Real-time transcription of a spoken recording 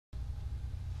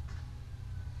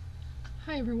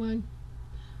Hi everyone.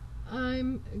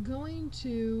 I'm going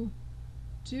to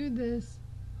do this.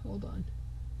 Hold on.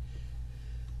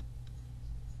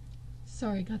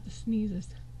 Sorry, got the sneezes.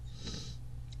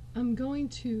 I'm going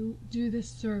to do this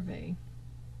survey.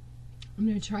 I'm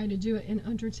going to try to do it in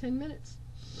under 10 minutes.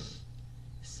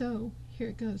 So here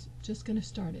it goes. Just going to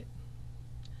start it.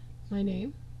 My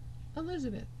name,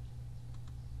 Elizabeth.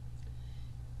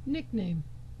 Nickname,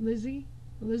 Lizzie,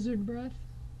 Lizard Breath,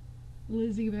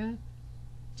 Lizzie Beth,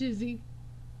 Dizzy,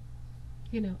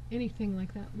 you know, anything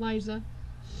like that. Liza.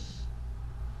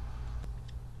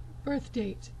 Birth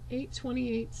date,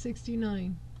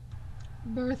 8/28/69.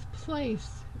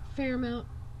 Birthplace, Fairmount,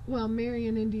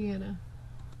 Marion, Indiana.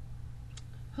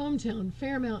 Hometown,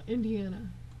 Fairmount,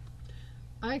 Indiana.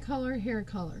 Eye color, hair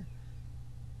color,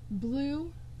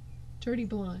 blue, dirty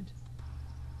blonde.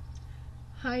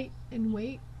 Height and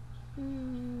weight,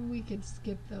 we could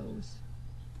skip those.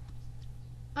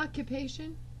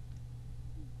 Occupation,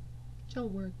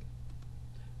 don't work.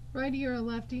 Righty or a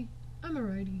lefty? I'm a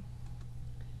righty.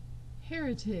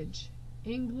 Heritage,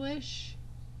 English,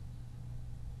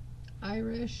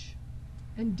 Irish,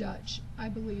 and Dutch, I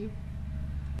believe.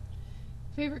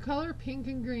 Favorite color, pink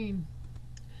and green.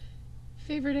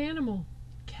 Favorite animal,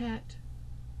 cat.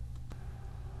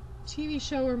 TV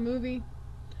show or movie?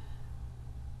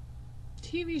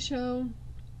 TV show,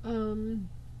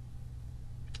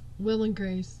 Will and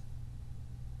Grace.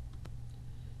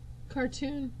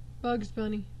 Cartoon, Bugs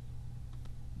Bunny.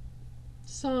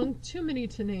 Song, too many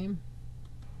to name.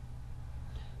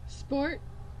 Sport,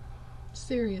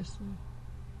 seriously.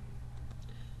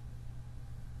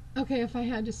 Okay, if I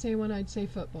had to say one, I'd say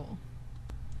football.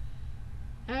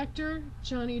 Actor,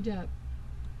 Johnny Depp.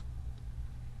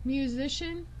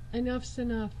 Musician, Enough's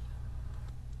Enough.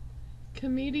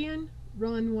 Comedian,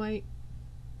 Ron White.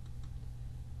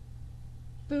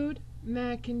 Food,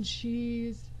 mac and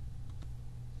cheese.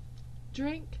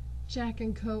 Drink, Jack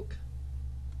and Coke.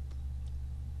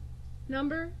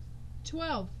 Number,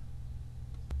 12.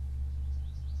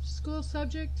 School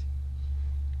subject,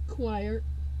 choir.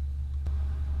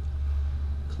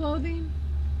 Clothing,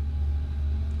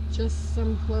 just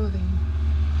some clothing.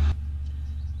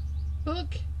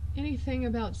 Book, anything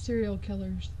about serial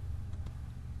killers.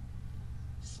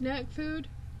 Snack food,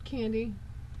 candy.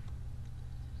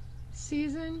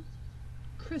 Season,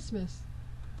 Christmas.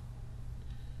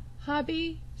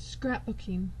 Hobby,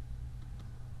 scrapbooking.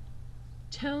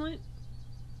 Talent,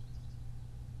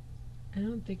 I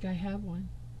don't think I have one.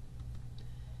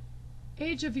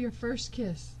 Age of your first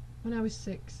kiss, when I was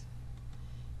 6.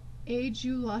 Age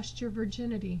you lost your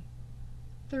virginity,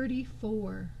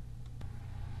 34.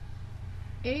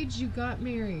 Age you got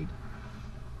married,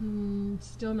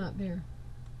 still not there.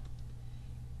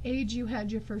 Age you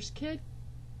had your first kid,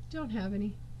 don't have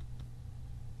any.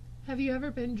 Have you ever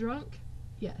been drunk?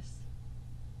 Yes.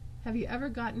 Have you ever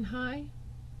gotten high?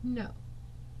 No.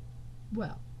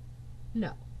 Well,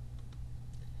 no.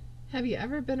 Have you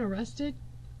ever been arrested?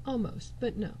 Almost,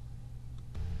 but no.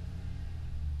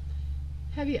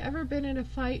 Have you ever been in a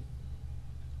fight?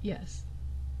 Yes.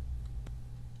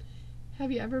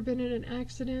 Have you ever been in an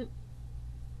accident?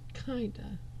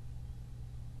 Kinda.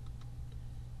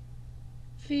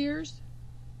 Fears?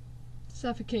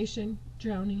 Suffocation,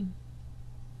 drowning.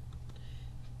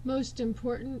 Most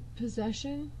important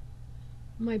possession?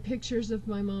 My pictures of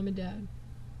my mom and dad.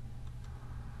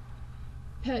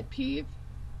 Pet peeve?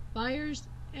 Liars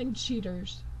and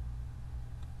cheaters.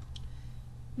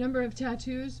 Number of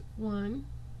tattoos, 1.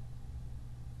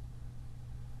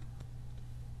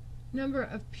 Number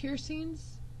of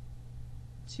piercings,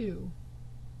 2.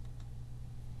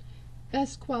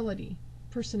 Best quality,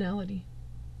 personality.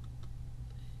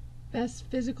 Best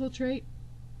physical trait,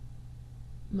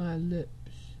 my lips.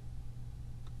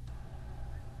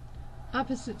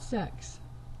 Opposite sex,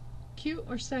 cute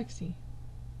or sexy?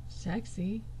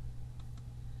 Sexy.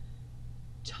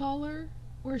 Taller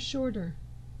or shorter?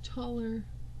 Taller.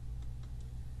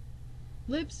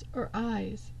 Lips or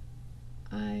eyes?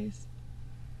 Eyes.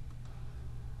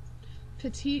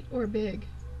 Petite or big?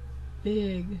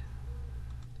 Big.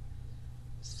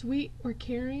 Sweet or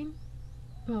caring?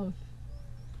 Both.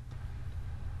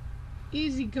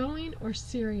 Easygoing or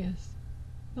serious?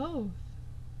 Both.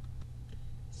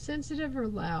 Sensitive or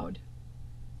loud?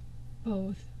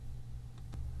 Both.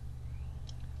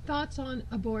 Thoughts on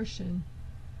abortion?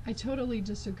 I totally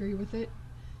disagree with it.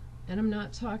 And I'm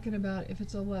not talking about if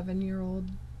it's an 11-year-old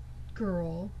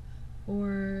girl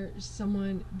or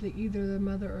someone that either the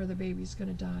mother or the baby's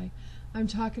going to die. I'm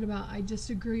talking about I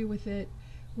disagree with it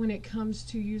when it comes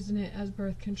to using it as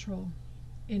birth control.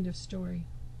 End of story.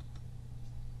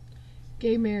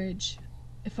 Gay marriage.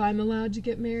 If I'm allowed to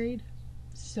get married,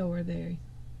 so are they.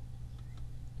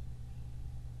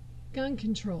 Gun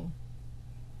control.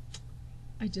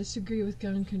 I disagree with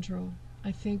gun control.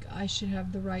 I think I should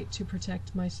have the right to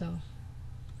protect myself.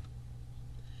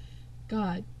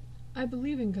 God. I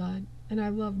believe in God, and I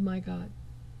love my God.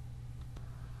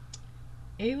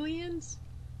 Aliens?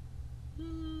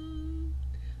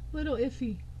 Little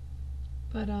iffy.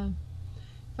 But if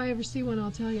I ever see one, I'll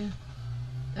tell you.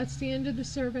 That's the end of the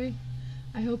survey.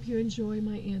 I hope you enjoy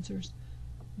my answers.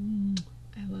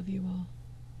 I love you all.